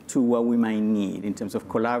to what we might need in terms of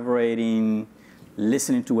collaborating,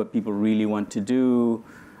 listening to what people really want to do.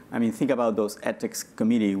 I mean, think about those ethics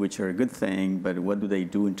committee, which are a good thing, but what do they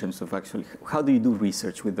do in terms of actually, how do you do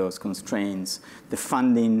research with those constraints, the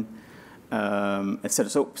funding, et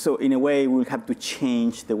cetera. So in a way, we'll have to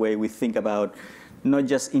change the way we think about not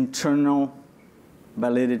just internal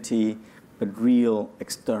validity, but real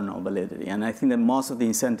external validity. And I think that most of the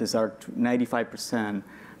incentives are 95%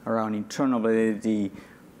 around internal validity.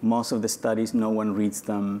 Most of the studies, no one reads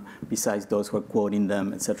them besides those who are quoting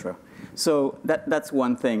them, et cetera. So that's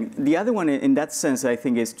one thing. The other one, in that sense, I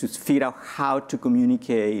think, is to figure out how to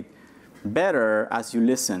communicate better as you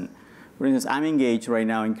listen. For instance, I'm engaged right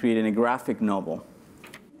now in creating a graphic novel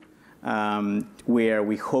where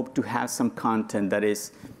we hope to have some content that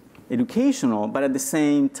is educational, but at the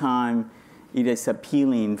same time, it is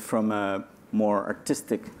appealing from a more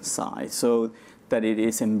artistic side, so that it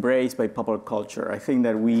is embraced by popular culture. I think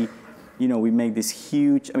that we make this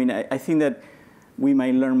huge, I think that we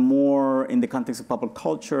might learn more in the context of popular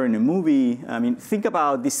culture in a movie. I mean, think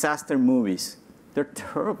about disaster movies. They're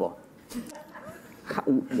terrible.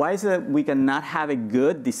 Why is it that we cannot have a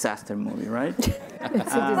good disaster movie, right?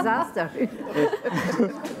 It's a disaster.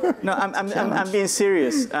 No, I'm being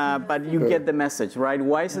serious, but you get the message, right?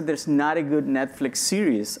 Why is it there's not a good Netflix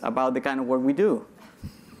series about the kind of work we do?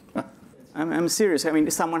 I'm serious. I mean,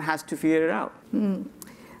 someone has to figure it out.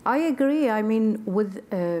 I agree. I mean, with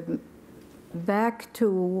back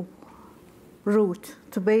to root,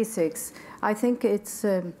 to basics, I think it's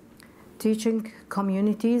teaching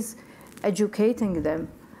communities, educating them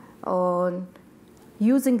on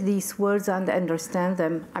using these words and understand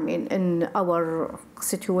them. I mean, in our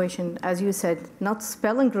situation, as you said, not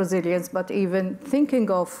spelling resilience, but even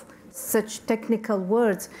thinking of such technical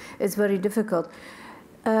words is very difficult.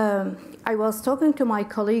 I was talking to my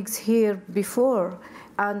colleagues here before,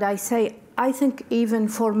 and I say, I think even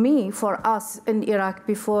for me, for us in Iraq,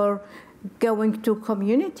 before going to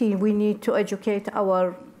community, we need to educate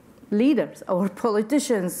our leaders, our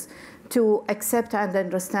politicians, to accept and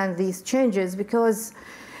understand these changes, because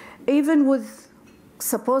even with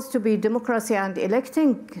supposed to be democracy and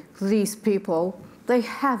electing these people, they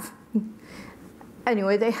have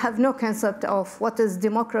no concept of what is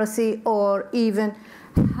democracy or even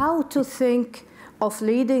how to think of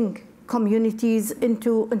leading communities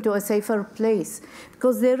into a safer place,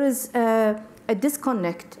 because there is a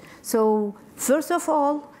disconnect. So first of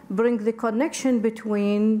all, bring the connection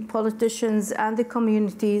between politicians and the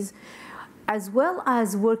communities, as well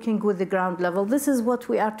as working with the ground level. This is what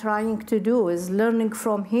we are trying to do, is learning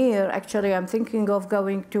from here. Actually, I'm thinking of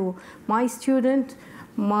going to my student,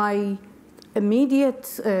 my immediate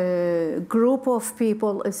group of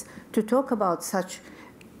people, is to talk about such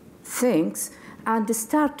things and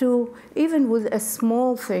start to, even with a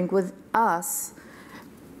small thing with us,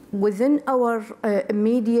 within our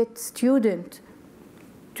immediate student,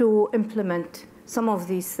 to implement some of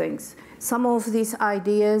these things, some of these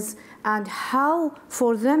ideas, and how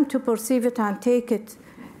for them to perceive it and take it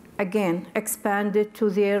again, expand it to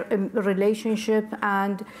their relationship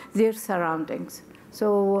and their surroundings.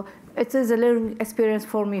 So it is a learning experience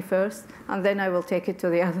for me first, and then I will take it to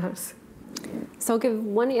the others. So I'll give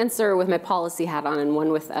one answer with my policy hat on and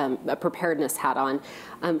one with a preparedness hat on.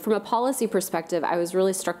 From a policy perspective, I was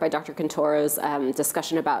really struck by Dr. Cantoro's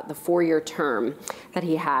discussion about the 4-year term that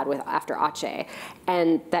he had after Aceh,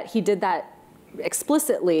 and that he did that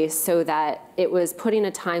explicitly so that it was putting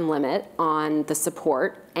a time limit on the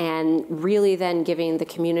support and really then giving the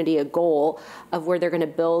community a goal of where they're going to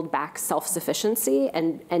build back self-sufficiency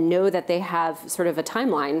and know that they have sort of a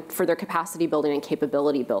timeline for their capacity building and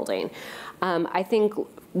capability building. I think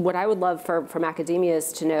what I would love from academia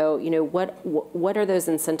is to know, what are those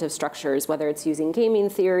incentive structures, whether it's using gaming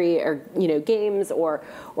theory or games or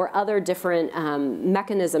other different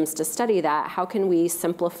mechanisms to study that. How can we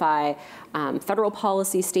simplify federal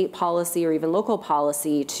policy, state policy, or even local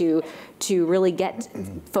policy to really get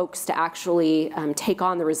folks to actually take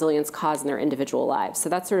on the resilience cause in their individual lives? So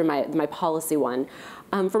that's sort of my policy one.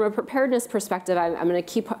 From a preparedness perspective, I'm going to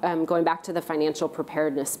keep going back to the financial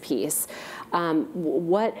preparedness piece. How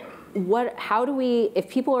do we, if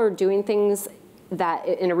people are doing things that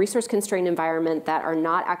in a resource-constrained environment that are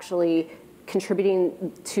not actually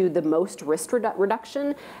contributing to the most risk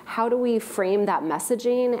reduction, how do we frame that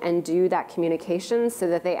messaging and do that communication so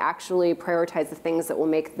that they actually prioritize the things that will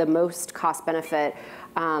make the most cost-benefit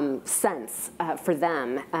sense for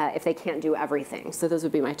them if they can't do everything? So those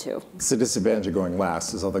would be my two. It's the disadvantage of going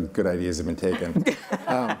last, is all the good ideas have been taken.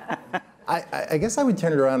 I guess I would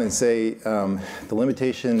turn it around and say the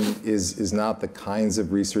limitation is not the kinds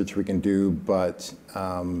of research we can do, but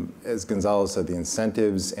as Gonzalo said, the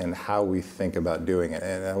incentives and how we think about doing it.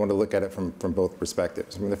 And I want to look at it from both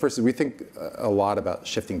perspectives. I mean, the first is we think a lot about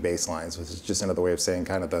shifting baselines, which is just another way of saying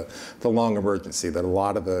kind of the long emergency, that a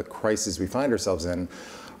lot of the crises we find ourselves in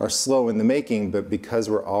are slow in the making, but because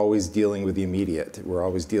we're always dealing with the immediate, we're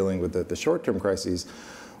always dealing with the short-term crises,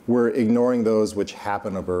 we're ignoring those which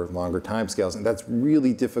happen over longer timescales, and that's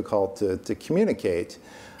really difficult to communicate.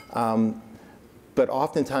 But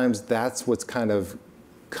oftentimes, that's what's kind of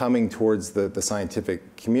coming towards the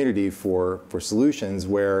scientific community for solutions,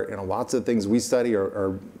 where lots of things we study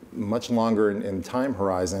are much longer in time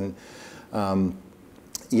horizon,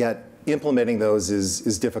 yet implementing those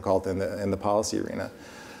is difficult in the policy arena.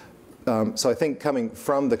 So I think coming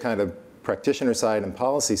from the kind of practitioner side and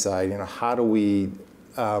policy side, how do we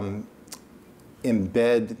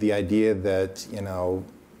embed the idea that,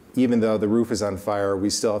 even though the roof is on fire, we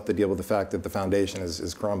still have to deal with the fact that the foundation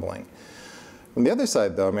is crumbling. On the other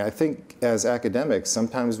side, though, I think as academics,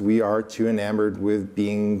 sometimes we are too enamored with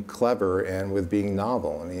being clever and with being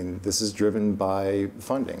novel. This is driven by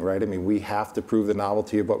funding, right? We have to prove the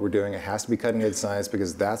novelty of what we're doing. It has to be cutting-edge science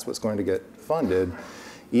because that's what's going to get funded,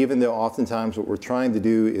 even though oftentimes what we're trying to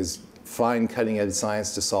do is find cutting-edge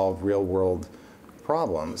science to solve real-world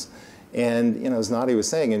problems. And as Nadia was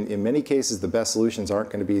saying, in many cases, the best solutions aren't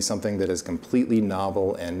going to be something that is completely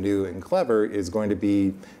novel and new and clever. It's going to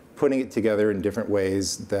be putting it together in different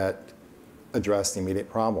ways that address the immediate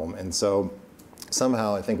problem. And so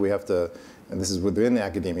somehow I think we have to, and this is within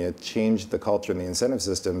academia, change the culture and the incentive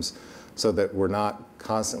systems so that we're not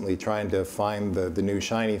constantly trying to find the new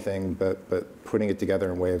shiny thing, but putting it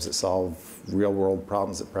together in ways that solve real-world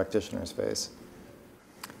problems that practitioners face.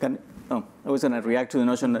 I was going to react to the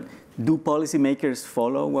notion that, do policymakers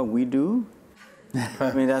follow what we do?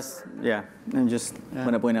 I mean, that's, yeah, I just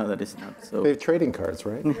want to point out that it's not so. They have trading cards,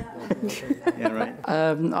 right? Yeah, right.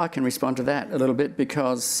 I can respond to that a little bit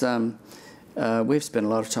because we've spent a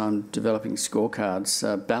lot of time developing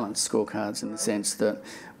scorecards, balanced scorecards, in the sense that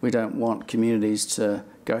we don't want communities to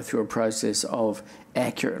go through a process of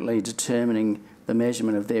accurately determining the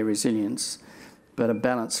measurement of their resilience. But a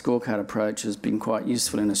balanced scorecard approach has been quite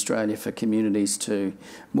useful in Australia for communities to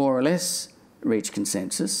more or less reach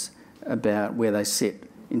consensus about where they sit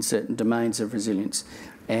in certain domains of resilience,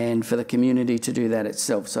 and for the community to do that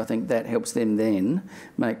itself. So I think that helps them then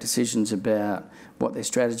make decisions about what their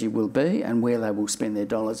strategy will be and where they will spend their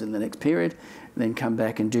dollars in the next period, and then come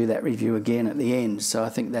back and do that review again at the end. So I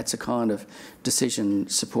think that's a kind of decision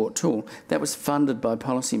support tool. That was funded by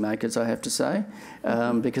policymakers, I have to say,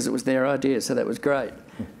 because it was their idea, so that was great.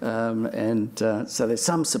 So there's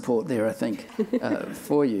some support there, I think,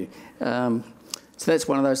 for you. So that's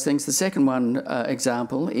one of those things. The second one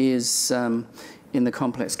example is in the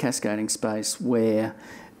complex cascading space, where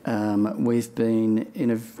we've been,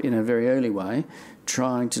 in a very early way,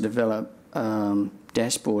 trying to develop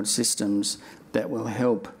dashboard systems that will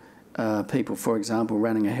help people, for example,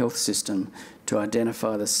 running a health system, to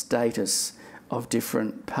identify the status of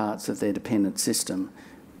different parts of their dependent system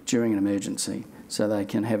during an emergency, so they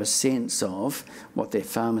can have a sense of what their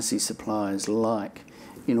pharmacy supply is like,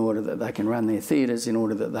 in order that they can run their theatres, in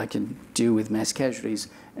order that they can deal with mass casualties,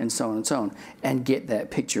 and so on, and get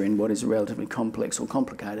that picture in what is a relatively complex or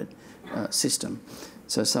complicated system.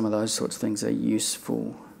 So some of those sorts of things are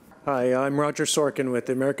useful. Hi, I'm Roger Sorkin with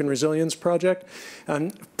the American Resilience Project.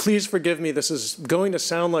 Please forgive me, this is going to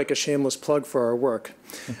sound like a shameless plug for our work.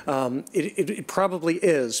 It probably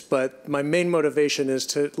is, but my main motivation is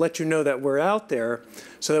to let you know that we're out there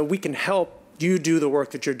so that we can help you do the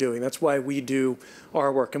work that you're doing. That's why we do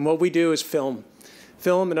our work. And what we do is film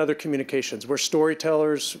and other communications. We're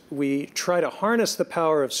storytellers. We try to harness the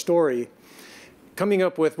power of story, coming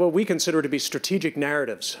up with what we consider to be strategic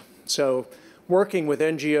narratives. So working with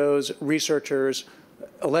NGOs, researchers,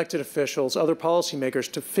 elected officials, other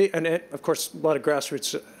policymakers, and of course a lot of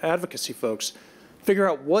grassroots advocacy folks, figure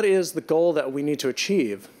out what is the goal that we need to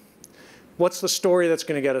achieve. What's the story that's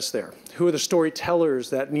going to get us there? Who are the storytellers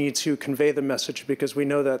that need to convey the message? Because we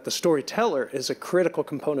know that the storyteller is a critical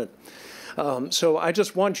component. So I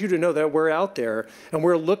just want you to know that we're out there, and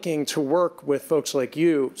we're looking to work with folks like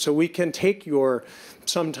you so we can take your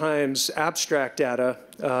sometimes abstract data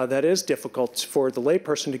that is difficult for the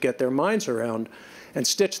layperson to get their minds around, and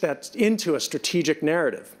stitch that into a strategic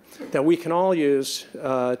narrative that we can all use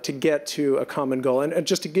to get to a common goal. And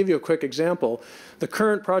just to give you a quick example, the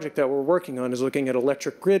current project that we're working on is looking at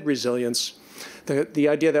electric grid resilience, the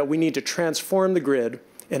idea that we need to transform the grid,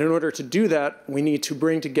 and in order to do that, we need to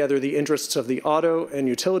bring together the interests of the auto and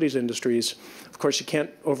utilities industries. Of course, you can't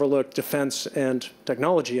overlook defense and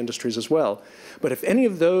technology industries as well. But if any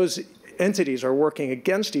of those entities are working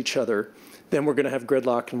against each other, then we're going to have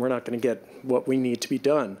gridlock, and we're not going to get what we need to be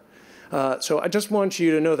done. So I just want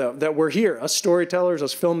you to know that we're here, us storytellers,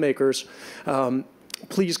 us filmmakers.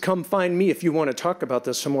 Please come find me if you want to talk about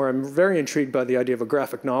this some more. I'm very intrigued by the idea of a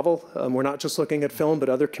graphic novel. We're not just looking at film, but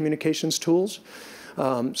other communications tools.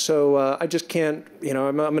 I just can't,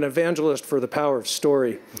 I'm an evangelist for the power of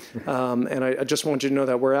story. And I just want you to know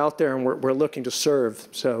that we're out there and we're looking to serve.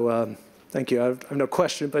 So thank you. I have no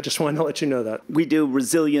question, but I just wanted to let you know that. We do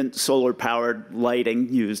resilient solar-powered lighting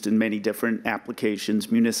used in many different applications,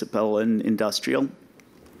 municipal and industrial.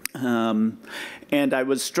 And I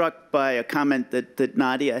was struck by a comment that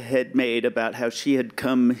Nadia had made about how she had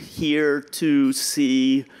come here to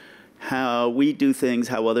see how we do things,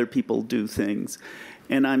 how other people do things.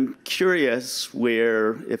 And I'm curious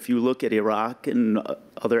where, if you look at Iraq and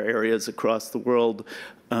other areas across the world,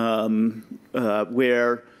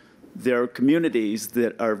 where there are communities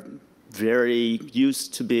that are very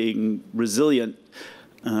used to being resilient,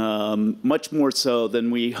 much more so than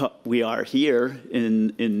we are here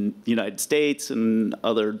in the United States and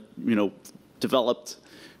other developed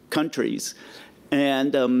countries.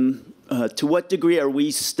 And to what degree are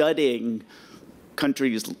we studying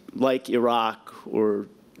countries like Iraq or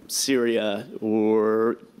Syria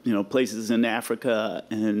or places in Africa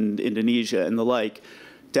and Indonesia and the like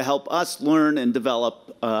to help us learn and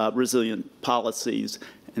develop resilient policies?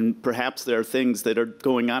 And perhaps there are things that are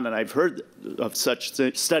going on, and I've heard of such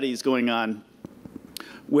studies going on,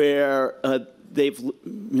 where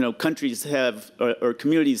countries have or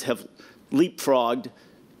communities have leapfrogged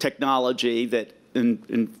technology that,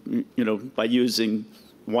 by using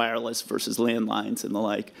wireless versus landlines and the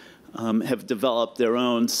like, have developed their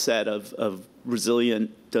own set of resilient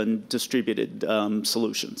and distributed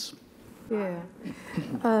solutions.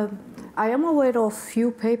 Yeah. I am aware of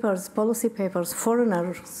few papers, policy papers,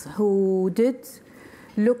 foreigners who did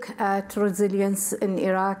look at resilience in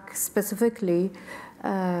Iraq specifically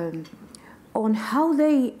on how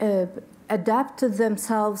they adapted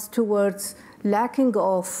themselves towards lacking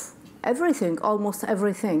of everything, almost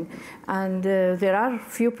everything. And there are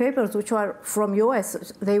few papers which are from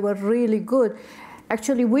US. They were really good.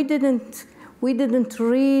 Actually, we didn't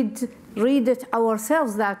read it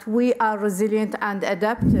ourselves that we are resilient and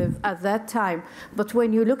adaptive at that time. But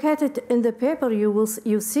when you look at it in the paper,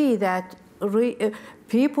 you see that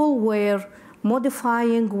people were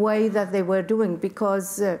modifying way that they were doing,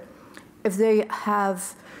 because if they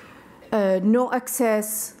have no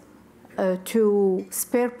access to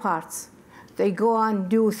spare parts, they go and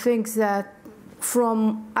do things that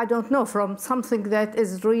from, I don't know, from something that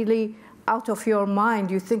is really out of your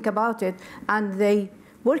mind, you think about it, and they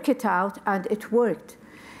work it out, and it worked.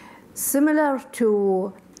 Similar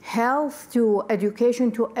to health, to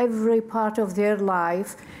education, to every part of their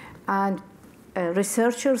life, and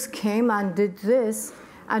researchers came and did this,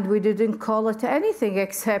 and we didn't call it anything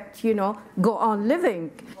except, you know, go on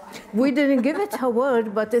living. We didn't give it a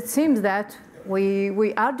word, but it seems that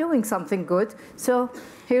we are doing something good. So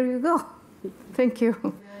here you go. Thank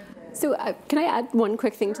you. So can I add one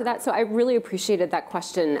quick thing to that? So I really appreciated that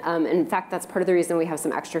question. In fact, that's part of the reason we have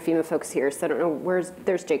some extra FEMA folks here. So I don't know,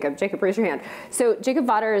 there's Jacob. Jacob, raise your hand. So Jacob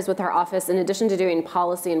Vader is with our office. In addition to doing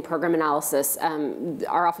policy and program analysis,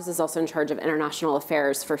 our office is also in charge of international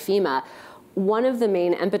affairs for FEMA. One of the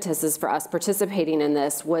main impetuses for us participating in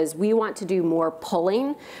this was we want to do more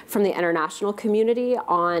pulling from the international community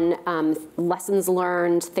on lessons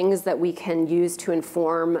learned, things that we can use to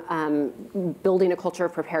inform building a culture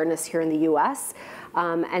of preparedness here in the US.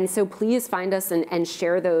 And so please find us and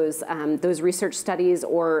share those research studies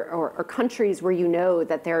or countries where you know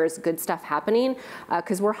that there's good stuff happening,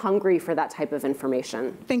 because we're hungry for that type of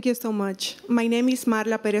information. Thank you so much. My name is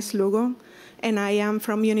Marla Perez Lugo, and I am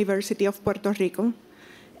from University of Puerto Rico.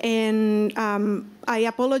 And I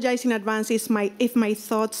apologize in advance if my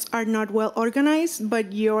thoughts are not well organized,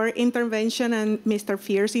 but your intervention and Mr.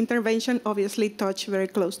 Fear's intervention obviously touch very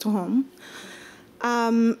close to home.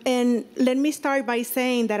 And let me start by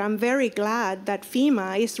saying that I'm very glad that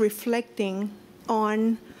FEMA is reflecting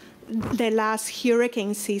on the last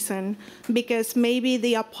hurricane season, because maybe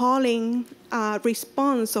the appalling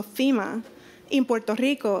response of FEMA in Puerto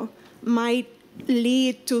Rico might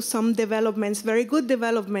lead to some developments, very good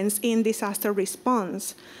developments in disaster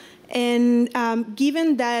response. And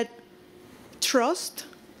given that trust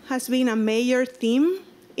has been a major theme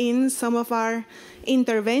in some of our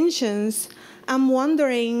interventions, I'm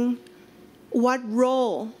wondering what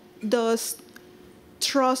role does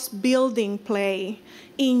trust building play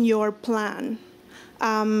in your plan?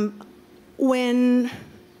 When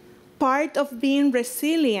part of being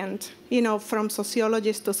resilient, you know, from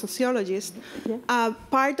sociologist to sociologist,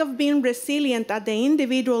 part of being resilient at the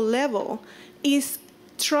individual level is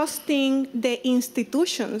trusting the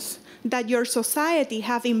institutions that your society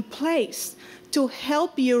have in place to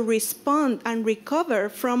help you respond and recover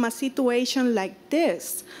from a situation like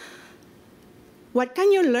this. What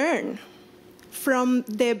can you learn from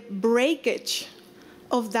the breakage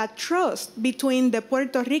of that trust between the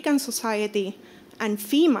Puerto Rican society and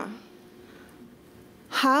FEMA?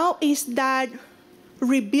 How is that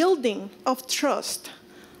rebuilding of trust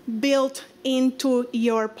built into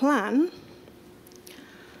your plan?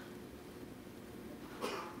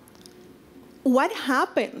 What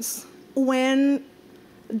happens when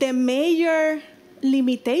the major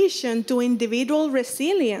limitation to individual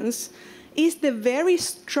resilience is the very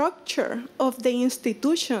structure of the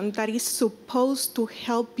institution that is supposed to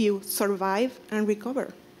help you survive and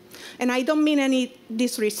recover? And I don't mean any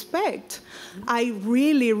disrespect. I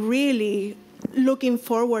really, really looking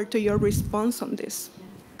forward to your response on this.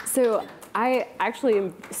 So I actually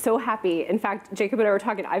am so happy. In fact, Jacob and I were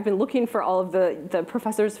talking, I've been looking for all of the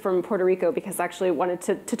professors from Puerto Rico because I actually wanted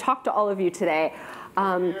to talk to all of you today.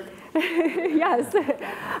 Yes,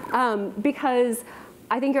 because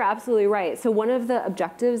I think you're absolutely right. So one of the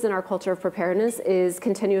objectives in our culture of preparedness is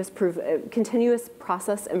continuous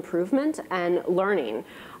process improvement and learning.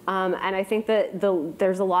 And I think that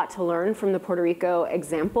there's a lot to learn from the Puerto Rico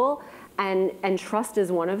example, and trust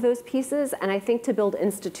is one of those pieces. And I think to build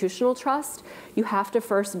institutional trust, you have to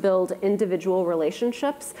first build individual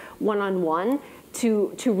relationships, one-on-one,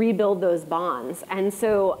 to rebuild those bonds. And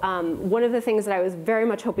so one of the things that I was very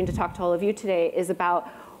much hoping to talk to all of you today is about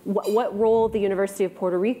what role the University of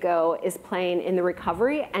Puerto Rico is playing in the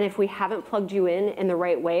recovery, and if we haven't plugged you in the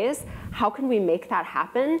right ways, how can we make that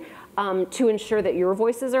happen to ensure that your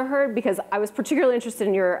voices are heard? Because I was particularly interested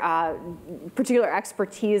in your particular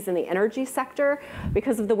expertise in the energy sector,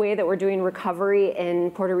 because of the way that we're doing recovery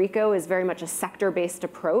in Puerto Rico is very much a sector-based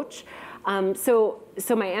approach.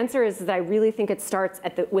 So my answer is that I really think it starts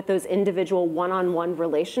with those individual one-on-one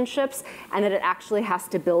relationships, and that it actually has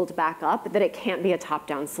to build back up, that it can't be a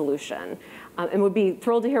top-down solution. And would be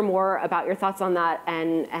thrilled to hear more about your thoughts on that,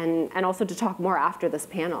 and also to talk more after this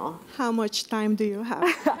panel. How much time do you have?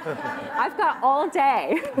 I've got all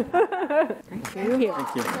day. Thank you.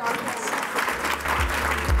 Thank you.